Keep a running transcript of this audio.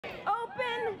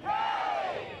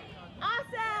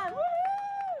Awesome!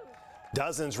 Woo-hoo!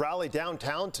 Dozens rallied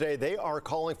downtown today. They are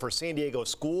calling for San Diego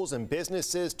schools and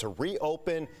businesses to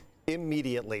reopen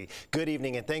immediately. Good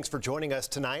evening and thanks for joining us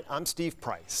tonight. I'm Steve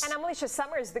Price. And I'm Alicia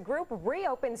Summers. The group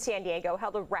Reopen San Diego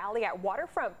held a rally at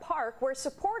Waterfront Park where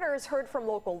supporters heard from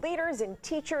local leaders and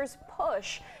teachers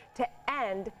push to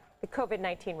end the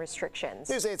COVID-19 restrictions.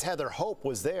 News 8's Heather Hope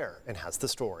was there and has the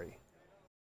story.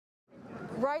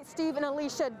 Right, Steve and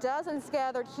Alicia, dozens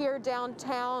gathered here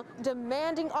downtown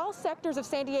demanding all sectors of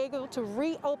San Diego to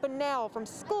reopen now, from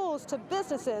schools to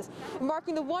businesses.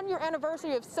 Marking the one-year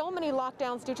anniversary of so many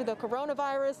lockdowns due to the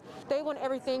coronavirus, they want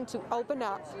everything to open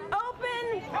up.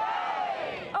 Open!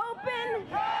 Hey! Open!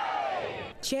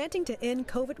 Hey! Chanting to end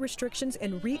COVID restrictions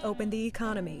and reopen the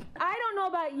economy. I don't know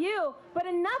about you, but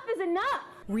enough is enough.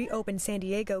 Reopen San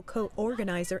Diego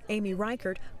co-organizer Amy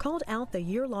Reichert called out the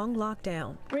year-long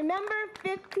lockdown. Remember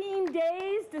 15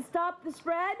 days to stop the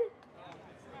spread?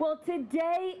 Well,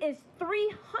 today is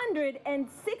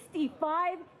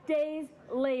 365 days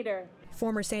later.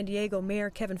 Former San Diego Mayor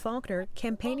Kevin Faulconer,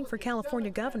 campaigning for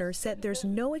California governor, said there's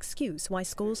no excuse why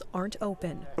schools aren't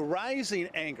open. The rising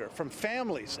anger from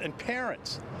families and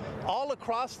parents all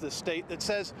across the state that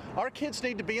says our kids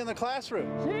need to be in the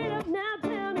classroom. Straight up now,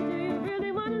 tell me, do you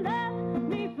really want to love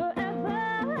me forever?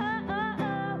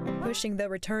 Pushing the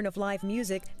return of live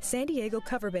music, San Diego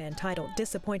cover band titled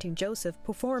Disappointing Joseph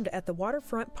performed at the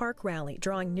Waterfront Park rally,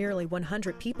 drawing nearly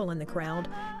 100 people in the crowd.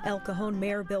 El Cajon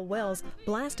Mayor Bill Wells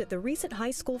blasted the recent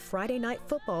high school Friday night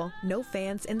football no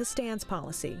fans in the stands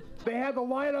policy. They had to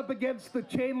line up against the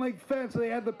chain link fence. They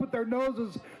had to put their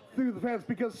noses through the fence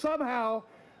because somehow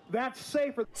that's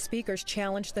safer. Speakers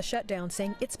challenged the shutdown,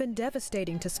 saying it's been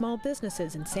devastating to small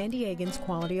businesses and San Diegans'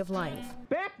 quality of life.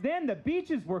 Back then, the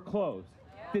beaches were closed.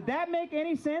 Did that make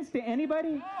any sense to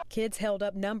anybody? Kids held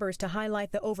up numbers to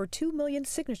highlight the over 2 million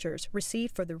signatures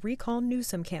received for the Recall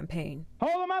Newsom campaign.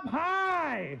 Hold them up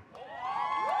high!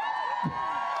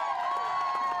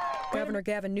 Governor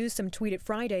Gavin Newsom tweeted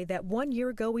Friday that 1 year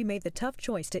ago we made the tough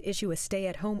choice to issue a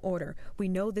stay-at-home order. We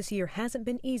know this year hasn't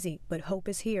been easy, but hope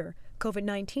is here.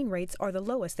 COVID-19 rates are the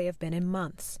lowest they have been in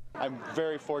months. I'm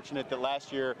very fortunate that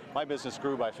last year my business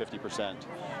grew by 50%,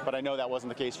 but I know that wasn't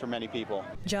the case for many people.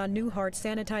 John Newhart's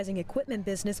sanitizing equipment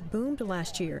business boomed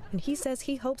last year, and he says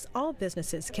he hopes all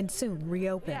businesses can soon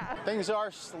reopen. Things are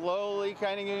slowly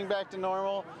kind of getting back to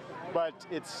normal, but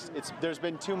there's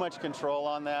been too much control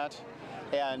on that.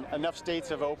 And enough states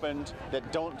have opened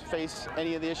that don't face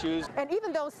any of the issues. And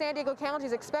even though San Diego County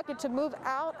is expected to move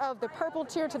out of the purple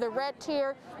tier to the red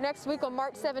tier next week on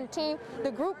March 17th,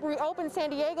 the group Reopen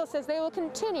San Diego says they will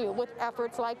continue with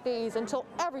efforts like these until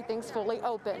everything's fully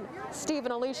open. Steve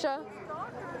and Alicia.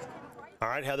 All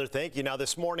right, Heather, thank you. Now,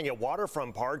 this morning at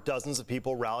Waterfront Park, dozens of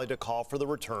people rallied to call for the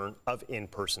return of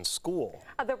in-person school.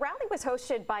 The rally was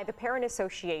hosted by the Parent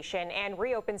Association and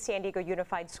Reopen San Diego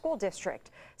Unified School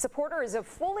District. Supporters of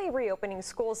fully reopening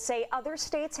schools say other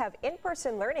states have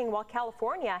in-person learning while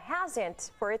California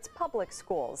hasn't for its public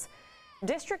schools.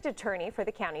 District Attorney for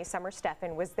the county, Summer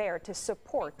Steffen, was there to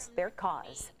support their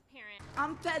cause.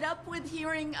 I'm fed up with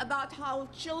hearing about how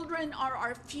children are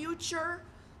our future,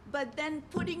 but then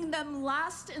putting them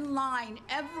last in line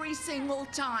every single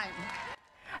time.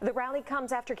 The rally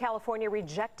comes after California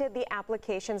rejected the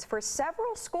applications for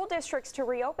several school districts to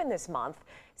reopen this month.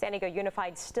 San Diego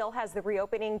Unified still has the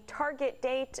reopening target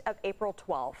date of April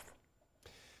 12th.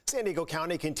 San Diego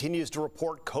County continues to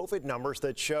report COVID numbers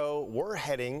that show we're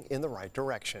heading in the right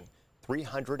direction.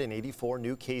 384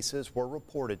 new cases were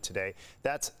reported today.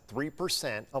 That's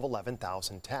 3% of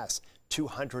 11,000 tests.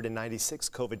 296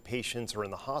 COVID patients are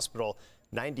in the hospital,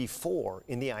 94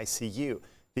 in the ICU.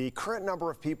 The current number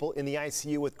of people in the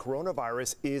ICU with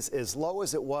coronavirus is as low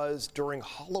as it was during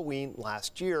Halloween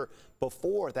last year,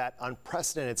 before that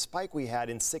unprecedented spike we had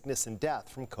in sickness and death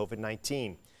from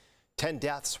COVID-19. 10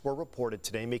 deaths were reported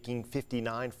today, making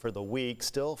 59 for the week.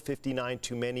 Still 59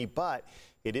 too many, but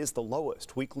it is the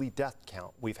lowest weekly death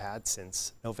count we've had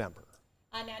since November.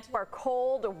 Now to our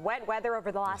cold, wet weather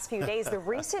over the last few days. The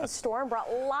recent storm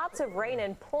brought lots of rain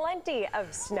and plenty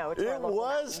of snow to our local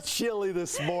mountains. It was chilly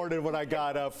this morning when I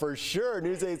got up, for sure.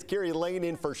 News 8's Carrie Lane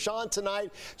in for Sean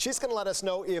tonight. She's going to let us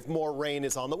know if more rain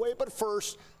is on the way. But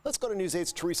first, let's go to News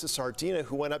 8's Teresa Sardina,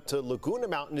 who went up to Laguna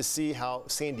Mountain to see how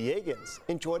San Diegans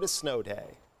enjoyed a snow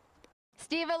day.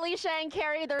 Steve, Alicia, and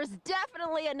Carrie, there's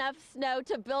definitely enough snow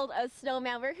to build a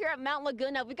snowman. We're here at Mount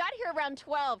Laguna. We got here around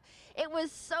 12. It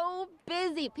was so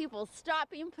busy. People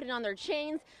stopping, putting on their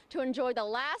chains to enjoy the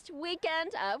last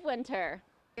weekend of winter.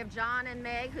 We have John and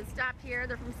Meg who stopped here.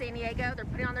 They're from San Diego. They're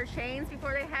putting on their chains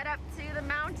before they head up to the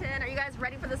mountain. Are you guys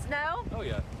ready for the snow? Oh,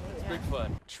 yeah. Good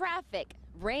fun. Traffic,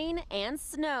 rain, and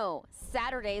snow.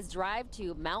 Saturday's drive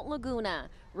to Mount Laguna.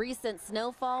 Recent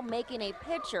snowfall making a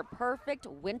picture-perfect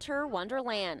winter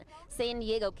wonderland. San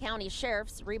Diego County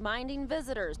sheriffs reminding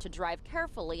visitors to drive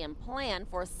carefully and plan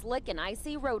for slick and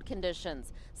icy road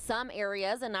conditions. Some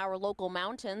areas in our local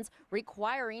mountains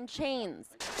requiring chains.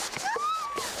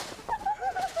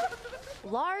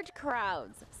 Large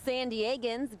crowds. San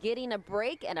Diegans getting a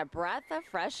break and a breath of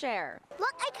fresh air.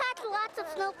 Look, I caught lots of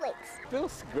snowflakes.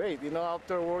 Feels great, you know,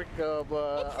 after work of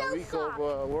a week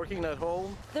of working at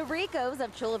home. The Ricos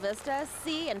of Chula Vista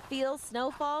see and feel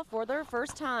snowfall for their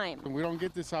first time. We don't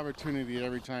get this opportunity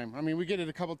every time. I mean, we get it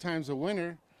a couple times a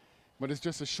winter, but it's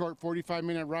just a short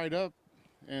 45-minute ride up.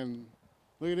 And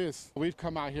look at this. We've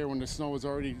come out here when the snow was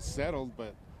already settled,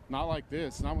 but not like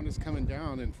this, not when it's coming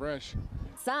down and fresh.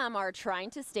 Some are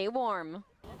trying to stay warm.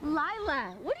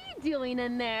 Lila, what are you doing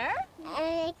in there?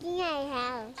 I'm making a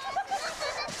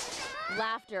house.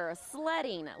 Laughter,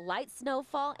 sledding, light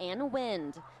snowfall, and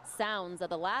wind. Sounds of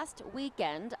the last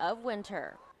weekend of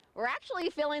winter. We're actually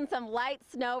feeling some light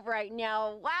snow right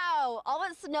now. Wow, all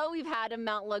that snow we've had in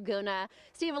Mount Laguna.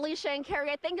 Steve, Alicia, and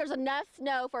Carrie, I think there's enough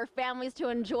snow for families to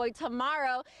enjoy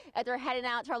tomorrow as they're heading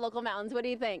out to our local mountains. What do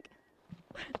you think?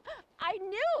 I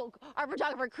knew our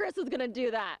photographer Chris was gonna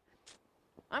do that.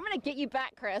 I'm gonna get you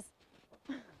back, Chris.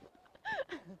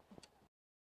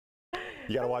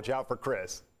 You gotta watch out for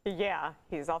Chris. Yeah,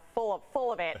 he's all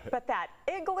full of it. But that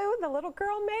igloo the little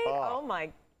girl made, oh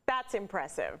my, that's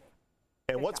impressive.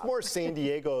 And what's more San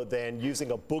Diego than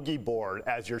using a boogie board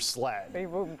as your sled?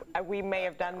 We may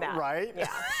have done that. Right? Yeah.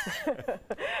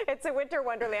 It's a winter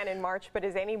wonderland in March, but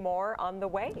is any more on the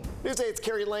way? News 8's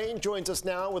Carrie Lane joins us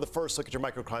now with a first look at your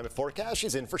microclimate forecast.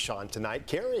 She's in for Sean tonight.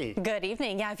 Carrie. Good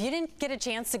evening. Yeah, if you didn't get a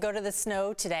chance to go to the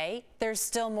snow today, there's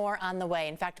still more on the way.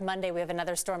 In fact, Monday we have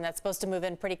another storm that's supposed to move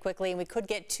in pretty quickly, and we could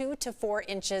get 2 to 4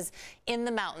 inches in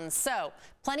the mountains. So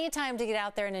plenty of time to get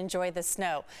out there and enjoy the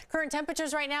snow. Current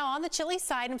temperatures right now on the chilly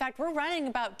side. In fact, we're running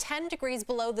about 10 degrees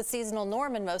below the seasonal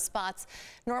norm in most spots.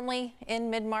 Normally in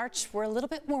mid-March, we're a little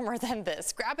bit warmer than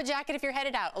this. Grab a jacket if you're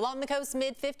headed out. Along the coast,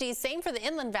 mid-50s. Same for the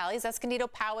inland valleys. Escondido,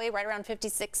 Poway, right around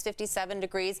 56, 57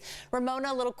 degrees.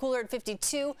 Ramona, a little cooler at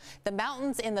 52. The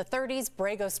mountains in the 30s.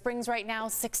 Borrego Springs right now,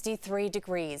 63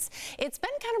 degrees. It's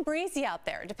been kind of breezy out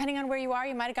there. Depending on where you are,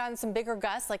 you might have gotten some bigger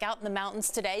gusts, like out in the mountains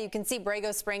today. You can see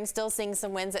Borrego Springs still seeing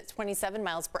some winds at 27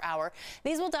 miles per hour.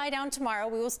 These will die down tomorrow.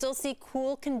 We will still see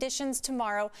cool conditions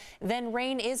tomorrow. Then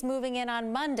rain is moving in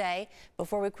on Monday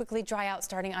before we quickly dry out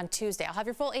starting on Tuesday. I'll have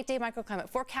your full 8-day microclimate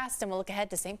forecast, and we'll look ahead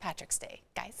to St. Patrick's Day.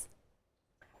 Guys.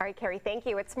 All right, Carrie, thank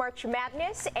you. It's March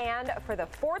Madness, and for the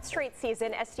 4th straight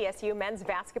season, SDSU men's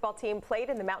basketball team played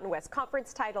in the Mountain West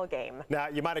Conference title game. Now,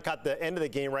 you might have caught the end of the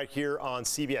game right here on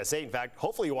CBS 8. In fact,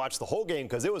 hopefully you watched the whole game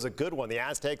because it was a good one. The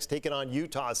Aztecs taking on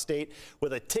Utah State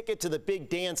with a ticket to the big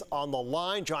dance on the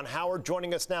line. John Howard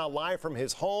joining us now live from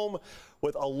his home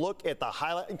with a look at the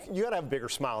highlight. You got to have a bigger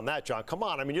smile than that, John. Come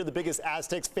on. I mean, you're the biggest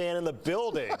Aztecs fan in the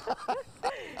building.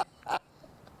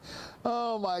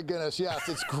 Oh, my goodness. Yes,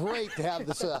 it's great to have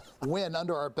this win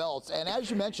under our belts. And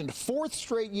as you mentioned, 4th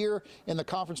straight year in the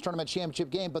conference tournament championship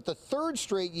game, but the 3rd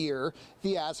straight year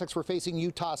the Aztecs were facing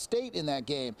Utah State in that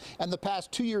game. And the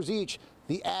past 2 years each,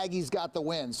 the Aggies got the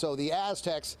win. So the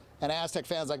Aztecs and Aztec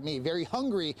fans like me very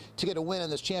hungry to get a win in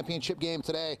this championship game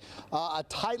today. A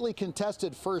tightly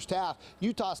contested first half.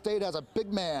 Utah State has a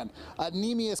big man.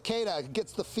 Nemius Keita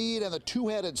gets the feed and the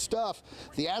two-headed stuff.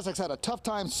 The Aztecs had a tough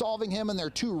time solving him in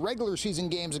their 2 regular season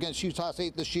games against Utah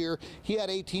State this year. He had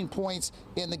 18 points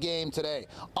in the game today.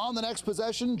 On the next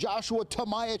possession, Joshua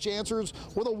Tomajic answers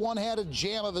with a one-handed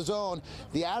jam of his own.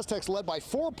 The Aztecs led by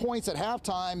 4 points at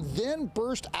halftime, then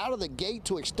burst out of the gate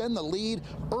to extend the lead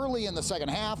early in the second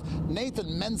half. Nathan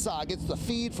Mensah gets the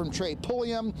feed from Trey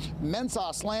Pulliam.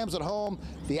 Mensah slams it home.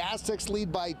 The Aztecs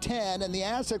lead by 10, and the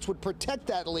Aztecs would protect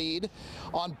that lead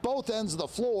on both ends of the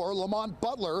floor. Lamont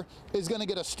Butler is going to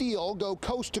get a steal, go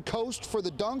coast to coast for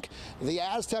the dunk. The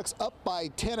Aztecs up by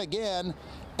 10 again.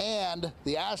 And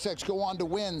the Aztecs go on to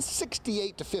win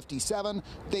 68-57.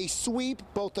 They sweep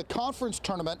both the conference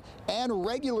tournament and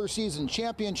regular season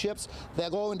championships.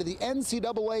 They'll go into the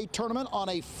NCAA tournament on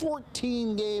a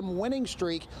 14-game winning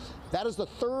streak. That is the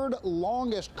 3rd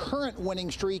longest current winning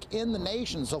streak in the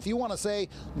nation. So if you want to say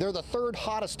they're the 3rd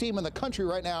hottest team in the country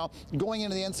right now going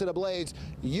into the NCAAs,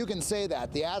 you can say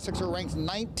that. The Aztecs are ranked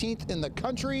 19th in the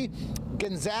country.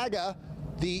 Gonzaga,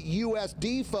 the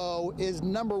USD foe, is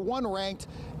 #1 ranked,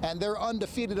 and they're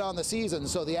undefeated on the season.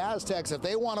 So the Aztecs, if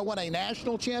they want to win a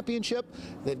national championship,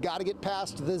 they've got to get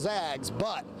past the Zags.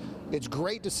 But It's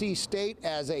great to see State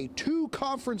as a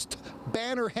two-conference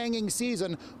banner-hanging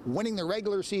season, winning the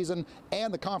regular season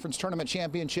and the conference tournament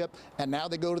championship, and now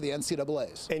they go to the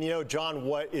NCAAs. And you know, John,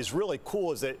 what is really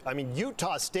cool is that, I mean,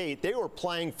 Utah State, they were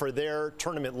playing for their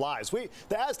tournament lives.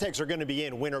 The Aztecs are going to be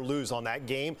in win or lose on that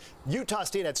game. Utah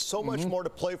State had so much more to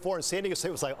play for, and San Diego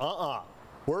State was like,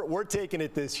 we're taking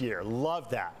it this year. Love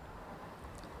that.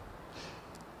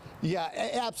 Yeah,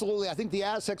 absolutely. I think the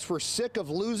Aztecs were sick of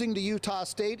losing to Utah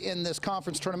State in this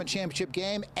conference tournament championship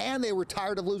game, and they were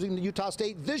tired of losing to Utah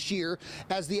State this year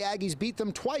as the Aggies beat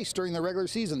them twice during the regular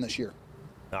season this year.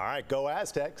 All right, go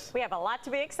Aztecs. We have a lot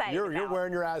to be excited about. You're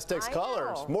wearing your Aztecs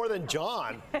colors. More than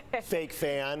John, fake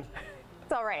fan.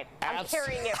 It's all right. I'm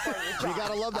carrying it for you, John. You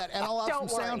got to love that. And I'll have some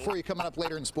sound for you coming up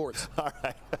later in sports. All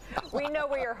right. We know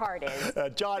where your heart is.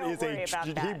 John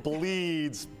he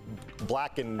bleeds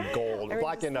black and gold.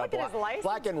 Black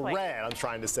and red, I'm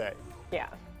trying to say. Yeah.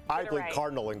 I bleed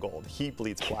cardinal and gold. He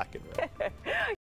bleeds black and red.